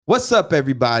What's up,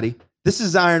 everybody? This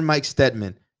is Iron Mike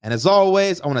Stedman. And as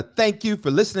always, I want to thank you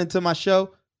for listening to my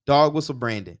show, Dog Whistle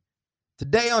Branding.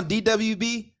 Today on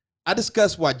DWB, I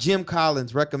discuss why Jim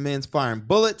Collins recommends firing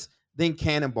bullets, then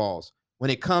cannonballs when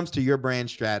it comes to your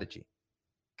brand strategy.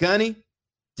 Gunny,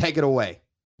 take it away.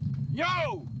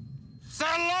 Yo,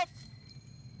 saddle up,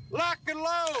 lock and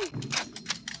load.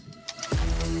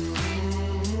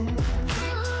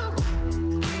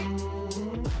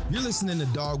 You're listening to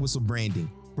Dog Whistle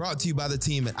Branding, brought to you by the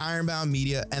team at Ironbound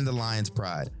Media and the Lion's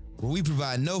Pride, where we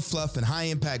provide no fluff and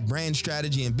high-impact brand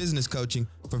strategy and business coaching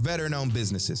for veteran-owned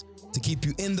businesses to keep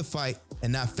you in the fight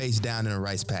and not face down in a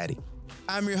rice paddy.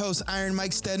 I'm your host, Iron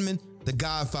Mike Stedman, the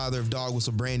godfather of Dog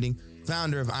Whistle Branding,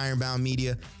 founder of Ironbound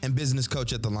Media, and business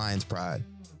coach at the Lion's Pride.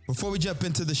 Before we jump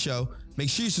into the show, make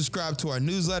sure you subscribe to our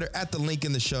newsletter at the link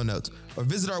in the show notes, or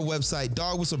visit our website,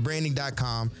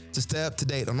 dogwhistlebranding.com, to stay up to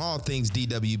date on all things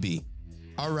DWB.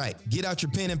 All right, get out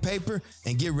your pen and paper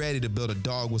and get ready to build a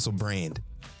dog whistle brand.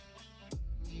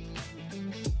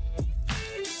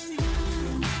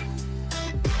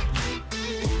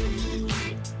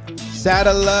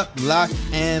 Saddle up, lock,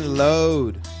 and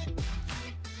load.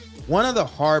 One of the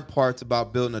hard parts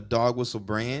about building a dog whistle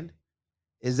brand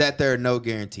is that there are no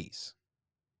guarantees.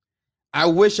 I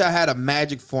wish I had a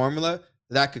magic formula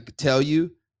that I could tell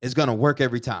you is going to work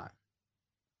every time.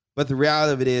 But the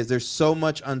reality of it is there's so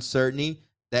much uncertainty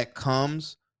that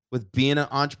comes with being an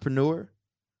entrepreneur,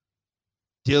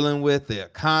 dealing with the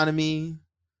economy,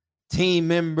 team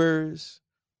members,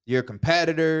 your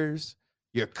competitors,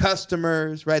 your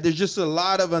customers, right? There's just a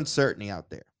lot of uncertainty out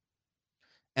there.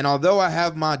 And although I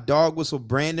have my dog whistle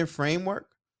branding framework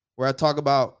where I talk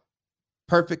about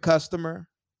perfect customer,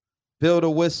 build a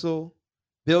whistle,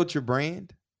 build your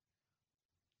brand,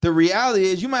 the reality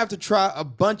is you might have to try a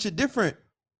bunch of different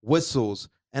whistles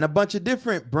and a bunch of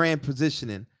different brand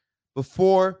positioning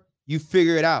before you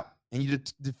figure it out and you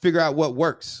to figure out what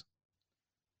works.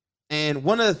 And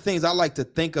one of the things I like to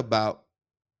think about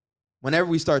whenever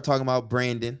we start talking about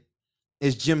branding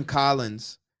is Jim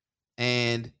Collins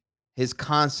and his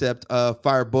concept of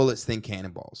fire bullets, then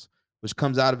cannonballs, which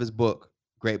comes out of his book,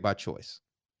 Great by Choice.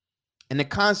 And the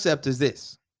concept is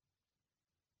this: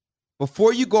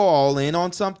 before you go all in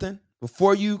on something,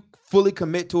 before you fully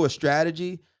commit to a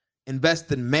strategy,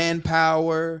 invest in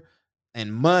manpower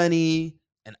and money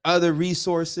and other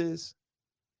resources,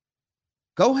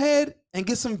 go ahead and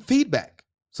get some feedback,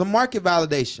 some market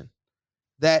validation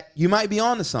that you might be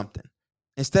onto something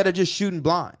instead of just shooting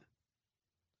blind.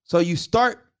 So you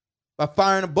start by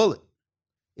firing a bullet.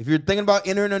 If you're thinking about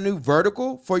entering a new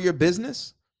vertical for your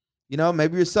business,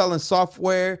 maybe you're selling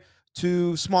software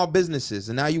to small businesses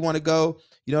and now you want to go,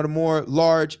 to more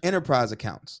large enterprise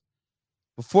accounts.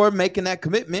 Before making that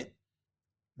commitment,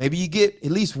 maybe you get at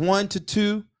least 1 to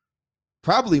 2,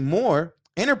 probably more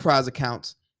enterprise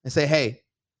accounts and say, hey,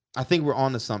 I think we're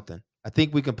onto something. I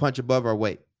think we can punch above our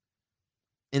weight.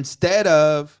 Instead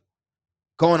of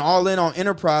going all in on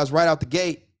enterprise right out the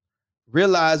gate,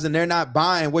 realizing they're not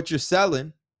buying what you're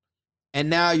selling, and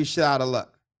now you're shit out of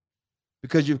luck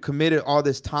because you've committed all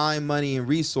this time, money, and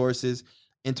resources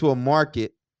into a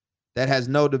market that has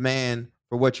no demand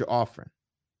for what you're offering.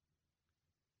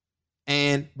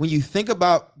 And when you think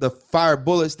about the fire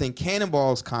bullets, then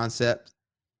cannonballs concept,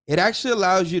 it actually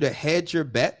allows you to hedge your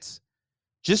bets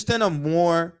just in a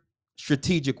more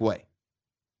strategic way.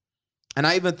 And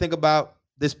I even think about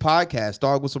this podcast,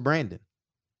 Dog Whistle Branding.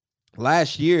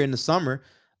 Last year in the summer,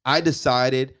 I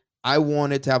decided I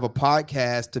wanted to have a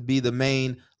podcast to be the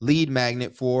main lead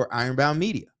magnet for Ironbound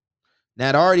Media. Now,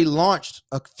 I'd already launched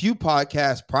a few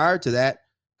podcasts prior to that,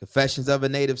 Confessions of a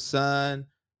Native Son,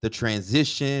 The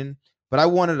Transition, but I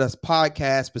wanted a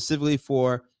podcast specifically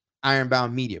for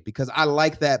Ironbound Media because I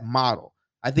like that model.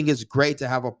 I think it's great to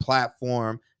have a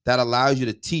platform that allows you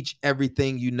to teach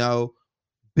everything you know,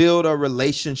 build a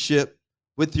relationship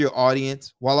with your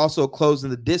audience while also closing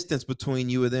the distance between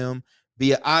you and them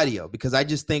via audio, because I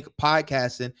just think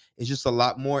podcasting is just a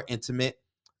lot more intimate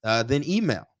than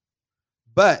email.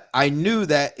 But I knew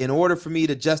that in order for me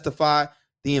to justify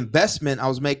the investment I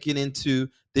was making into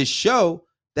this show,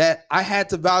 that I had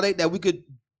to validate that we could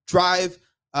drive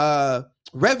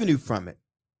revenue from it,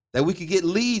 that we could get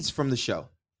leads from the show.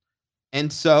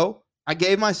 And so I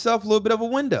gave myself a little bit of a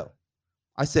window.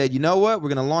 I said, you know what? We're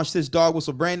going to launch this Dog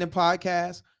Whistle Branding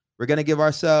podcast. We're going to give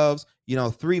ourselves,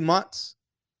 3 months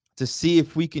to see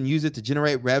if we can use it to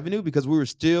generate revenue because we were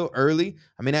still early.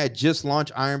 I mean, I had just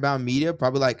launched Ironbound Media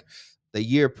probably like the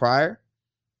year prior.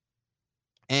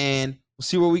 And we'll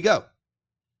see where we go.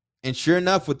 And sure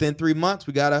enough, within 3 months,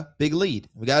 we got a big lead.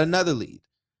 We got another lead.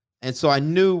 And so I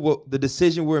knew what the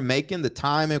decision we were making, the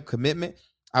time and commitment,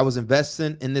 I was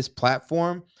investing in this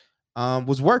platform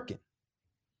was working.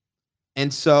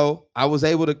 And so I was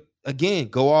able to, again,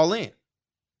 go all in.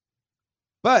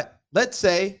 But let's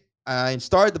say I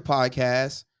started the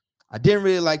podcast. I didn't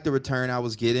really like the return I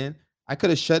was getting. I could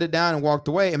have shut it down and walked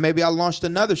away. And maybe I launched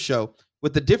another show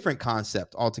with a different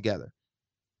concept altogether.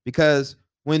 Because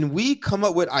when we come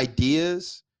up with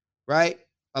ideas, right,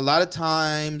 a lot of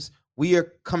times we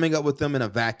are coming up with them in a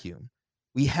vacuum.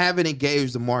 We haven't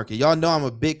engaged the market. Y'all know I'm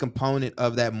a big component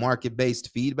of that market-based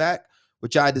feedback,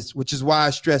 which is why I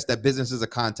stress that business is a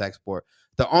contact sport.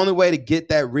 The only way to get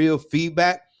that real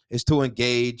feedback is to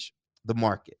engage the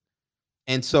market.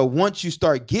 And so once you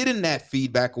start getting that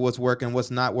feedback of what's working,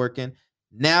 what's not working,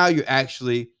 now you're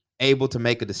actually able to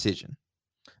make a decision.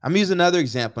 I'm using another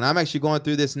example, and I'm actually going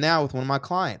through this now with one of my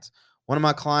clients. One of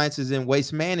my clients is in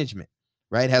waste management,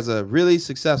 right? Has a really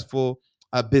successful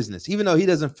business, even though he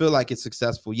doesn't feel like it's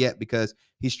successful yet because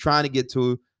he's trying to get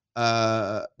to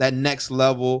that next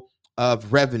level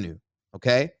of revenue,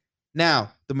 okay?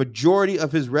 Now, the majority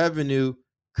of his revenue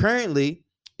currently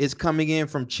is coming in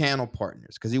from channel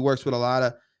partners because he works with a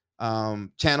lot of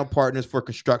channel partners for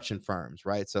construction firms,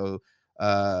 right? So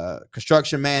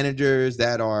construction managers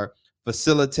that are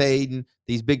facilitating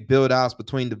these big build outs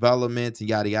between developments and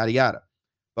yada, yada, yada.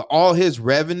 But all his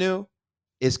revenue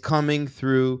is coming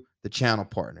through the channel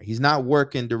partner. He's not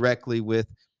working directly with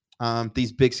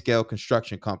these big scale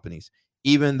construction companies,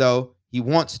 even though he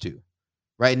wants to.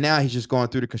 Right now, he's just going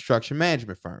through the construction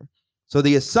management firm. So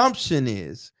the assumption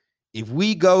is if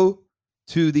we go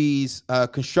to these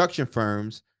construction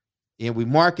firms and we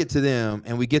market to them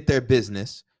and we get their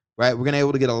business, right, we're going to be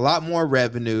able to get a lot more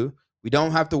revenue. We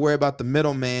don't have to worry about the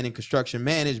middleman in construction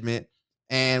management,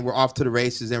 and we're off to the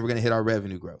races and we're going to hit our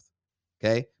revenue growth.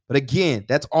 Okay. But again,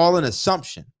 that's all an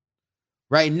assumption.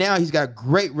 Right now, he's got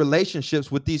great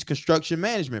relationships with these construction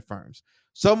management firms,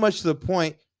 so much to the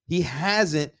point he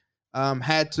hasn't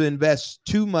had to invest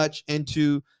too much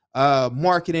into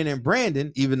marketing and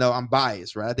branding, even though I'm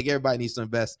biased, right? I think everybody needs to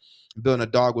invest in building a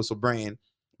dog whistle brand.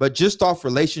 But just off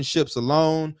relationships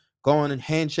alone, going and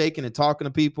handshaking and talking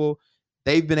to people,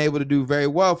 they've been able to do very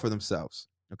well for themselves,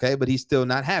 okay? But he's still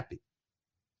not happy.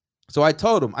 So I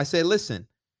told him, I said, listen,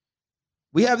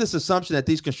 we have this assumption that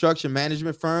these construction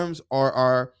management firms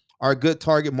are a good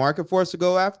target market for us to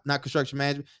go after. Not construction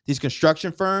management. These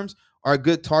construction firms are a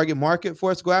good target market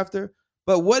for us to go after.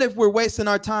 But what if we're wasting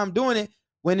our time doing it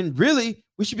when really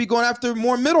we should be going after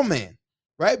more middleman,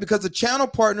 right? Because the channel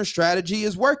partner strategy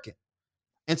is working.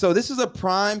 And so this is a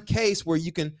prime case where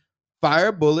you can fire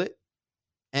a bullet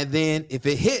and then if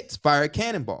it hits, fire a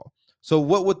cannonball. So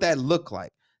what would that look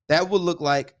like? That would look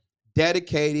like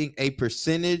dedicating a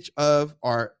percentage of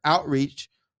our outreach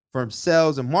from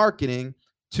sales and marketing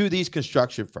to these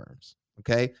construction firms,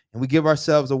 okay? And we give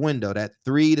ourselves a window, that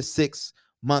 3 to 6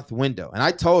 month window. And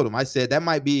I told him, I said, that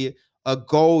might be a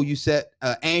goal you set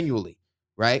annually,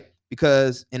 right?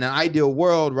 Because in an ideal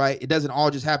world, right, it doesn't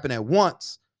all just happen at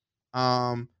once.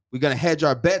 We're going to hedge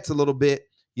our bets a little bit,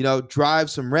 drive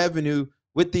some revenue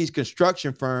with these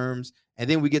construction firms. And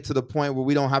then we get to the point where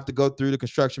we don't have to go through the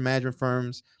construction management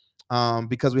firms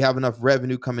because we have enough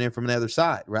revenue coming in from the other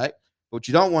side, right? What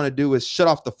you don't want to do is shut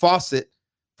off the faucet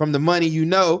from the money,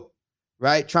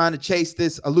 right? Trying to chase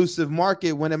this elusive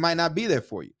market when it might not be there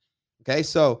for you. Okay,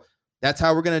 so that's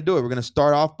how we're going to do it. We're going to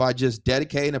start off by just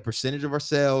dedicating a percentage of our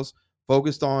sales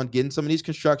focused on getting some of these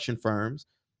construction firms.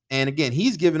 And again,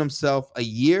 he's giving himself a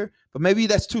year, but maybe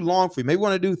that's too long for you. Maybe we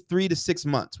want to do 3 to 6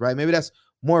 months, right? Maybe that's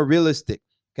more realistic.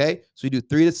 Okay, so we do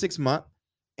 3 to 6 months.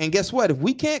 And guess what? If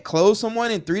we can't close someone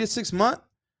in 3 to 6 months,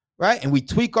 right, and we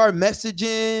tweak our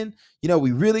messaging,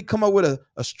 we really come up with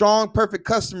a strong, perfect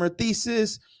customer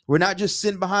thesis. We're not just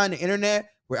sitting behind the internet.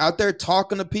 We're out there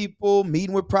talking to people,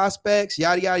 meeting with prospects,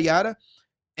 yada, yada, yada,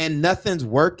 and nothing's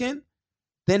working,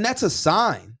 then that's a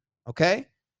sign, okay,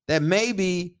 that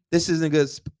maybe this isn't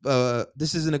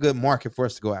a good market for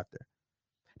us to go after.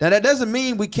 Now, that doesn't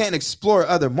mean we can't explore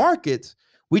other markets.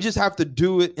 We just have to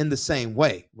do it in the same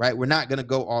way, right? We're not going to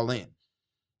go all in.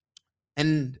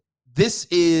 And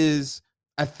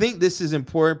I think this is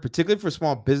important, particularly for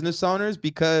small business owners,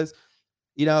 because,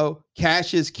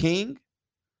 cash is king.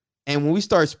 And when we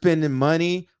start spending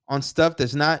money on stuff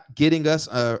that's not getting us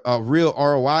a real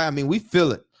ROI, we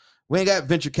feel it. We ain't got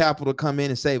venture capital to come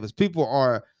in and save us. People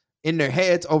are in their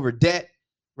heads over debt,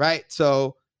 right?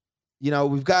 So,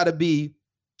 we've got to be,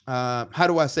 we got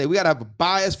to have a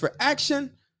bias for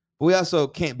action, but we also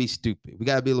can't be stupid. We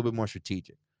got to be a little bit more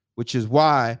strategic, which is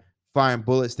why firing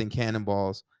bullets than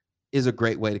cannonballs is a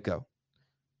great way to go.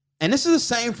 And this is the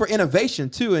same for innovation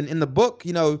too. And in the book,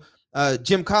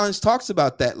 Jim Collins talks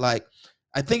about that. Like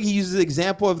I think he uses the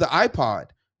example of the iPod,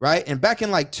 right? And back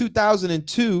in like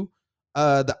 2002,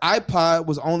 the iPod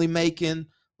was only making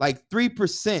like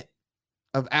 3%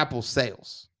 of Apple's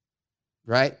sales,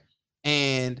 right?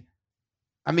 And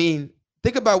I mean,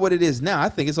 think about what it is now. I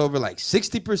think it's over like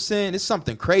 60%. It's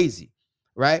something crazy,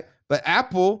 right? But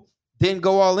Apple didn't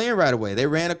go all in right away. They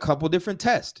ran a couple different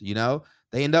tests,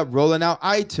 They end up rolling out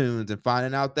iTunes and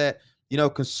finding out that,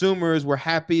 consumers were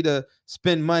happy to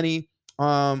spend money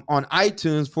on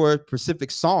iTunes for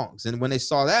specific songs. And when they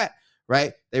saw that,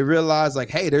 right, they realized like,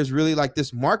 hey, there's really like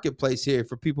this marketplace here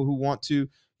for people who want to,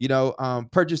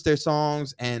 purchase their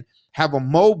songs and have a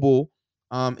mobile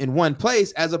in one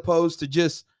place as opposed to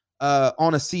just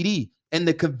on a CD. And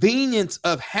the convenience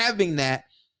of having that,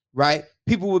 right,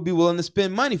 people would be willing to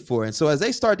spend money for it. And so as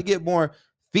they start to get more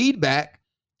feedback,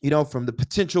 from the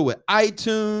potential with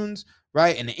iTunes,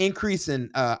 right, and the increase in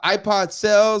iPod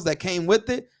sales that came with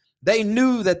it, they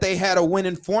knew that they had a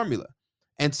winning formula.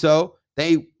 And so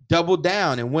they doubled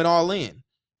down and went all in.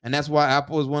 And that's why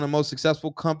Apple is one of the most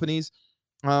successful companies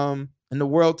in the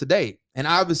world today. And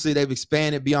obviously they've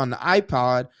expanded beyond the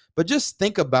iPod, but just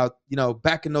think about,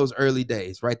 back in those early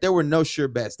days, right? There were no sure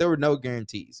bets. There were no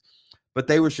guarantees, but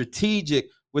they were strategic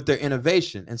with their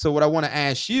innovation. And so what I want to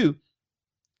ask you,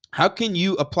 how can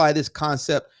you apply this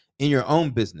concept in your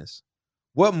own business?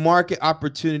 What market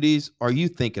opportunities are you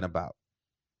thinking about?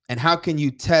 And how can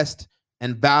you test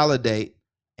and validate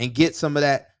and get some of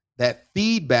that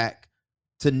feedback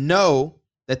to know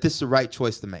that this is the right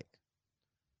choice to make?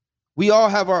 We all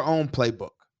have our own playbook.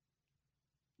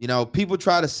 People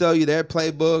try to sell you their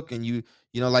playbook and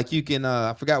like you can,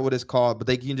 I forgot what it's called, but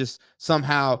they can just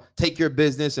somehow take your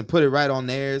business and put it right on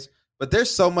theirs. But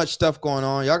there's so much stuff going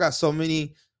on. Y'all got so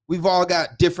many, we've all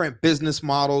got different business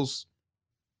models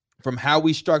from how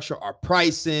we structure our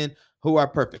pricing, who our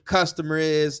perfect customer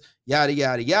is, yada,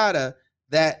 yada, yada,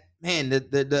 that, man,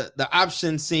 the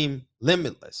options seem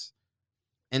limitless.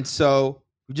 And so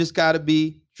we just got to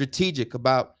be strategic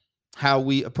about how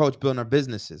we approach building our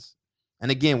businesses.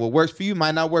 And again, what works for you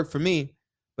might not work for me,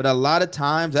 but a lot of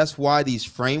times that's why these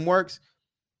frameworks,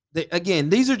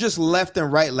 these are just left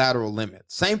and right lateral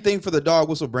limits. Same thing for the dog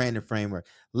whistle branding framework,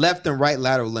 left and right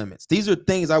lateral limits. These are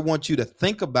things I want you to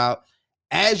think about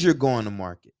as you're going to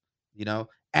market,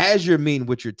 as you're meeting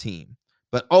with your team.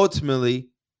 But ultimately,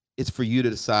 it's for you to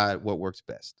decide what works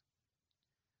best.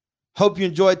 Hope you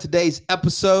enjoyed today's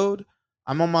episode.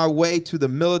 I'm on my way to the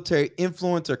Military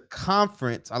Influencer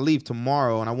Conference. I leave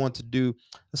tomorrow, and I want to do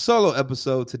a solo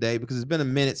episode today because it's been a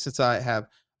minute since I have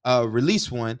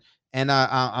released one. And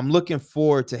I'm looking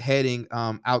forward to heading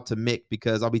out to Mick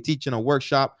because I'll be teaching a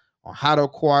workshop on how to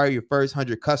acquire your first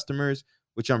 100 customers,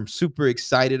 which I'm super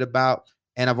excited about.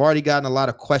 And I've already gotten a lot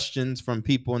of questions from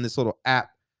people in this little app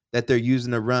that they're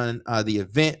using to run the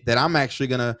event, that I'm actually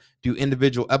going to do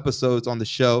individual episodes on the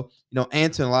show,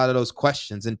 answering a lot of those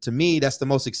questions. And to me, that's the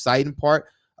most exciting part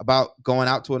about going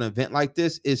out to an event like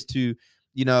this is to,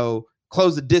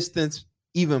 close the distance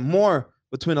even more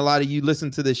between a lot of you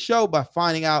listening to this show by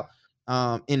finding out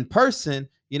in person,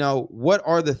 what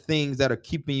are the things that are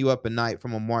keeping you up at night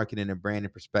from a marketing and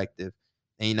branding perspective?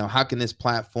 And, how can this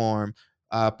platform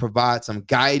provide some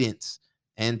guidance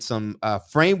and some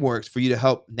frameworks for you to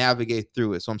help navigate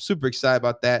through it. So I'm super excited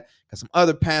about that. Got some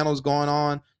other panels going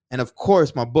on. And of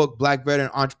course, my book, Black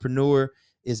Veteran Entrepreneur,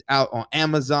 is out on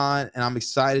Amazon. And I'm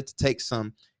excited to take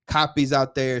some copies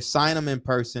out there, sign them in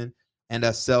person, and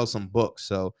sell some books.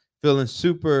 So feeling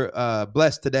super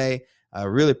blessed today. I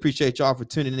really appreciate y'all for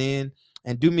tuning in.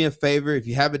 And do me a favor, if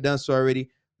you haven't done so already,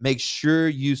 make sure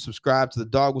you subscribe to the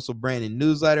Dog Whistle Branding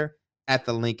newsletter at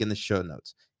the link in the show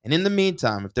notes. And in the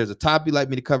meantime, if there's a topic you'd like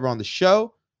me to cover on the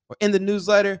show or in the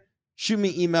newsletter, shoot me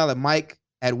an email at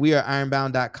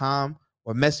mike@weareironbound.com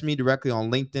or message me directly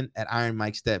on LinkedIn at Iron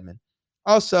Mike Stedman.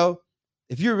 Also,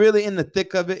 if you're really in the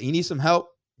thick of it and you need some help,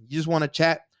 you just want to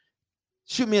chat,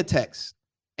 shoot me a text,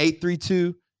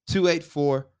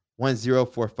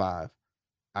 832-284-1045.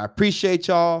 I appreciate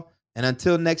y'all. And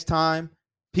until next time,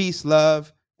 peace,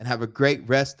 love, and have a great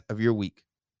rest of your week.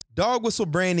 Dog Whistle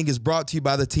Branding is brought to you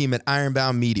by the team at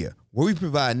Ironbound Media, where we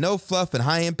provide no fluff and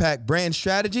high impact brand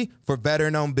strategy for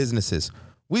veteran-owned businesses.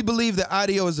 We believe that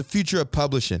audio is the future of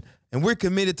publishing, and we're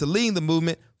committed to leading the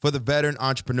movement for the veteran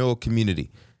entrepreneurial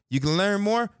community. You can learn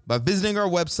more by visiting our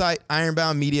website,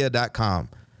 ironboundmedia.com.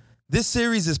 This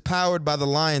series is powered by the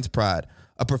Lion's Pride,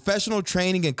 a professional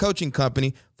training and coaching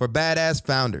company for badass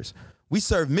founders. We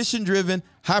serve mission-driven,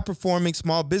 high-performing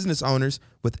small business owners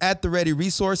with at-the-ready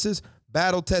resources,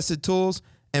 battle-tested tools,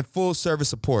 and full-service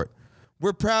support.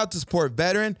 We're proud to support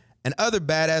veteran and other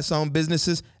badass-owned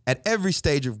businesses at every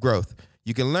stage of growth.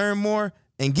 You can learn more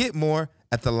and get more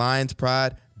at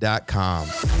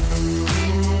thelionspride.com.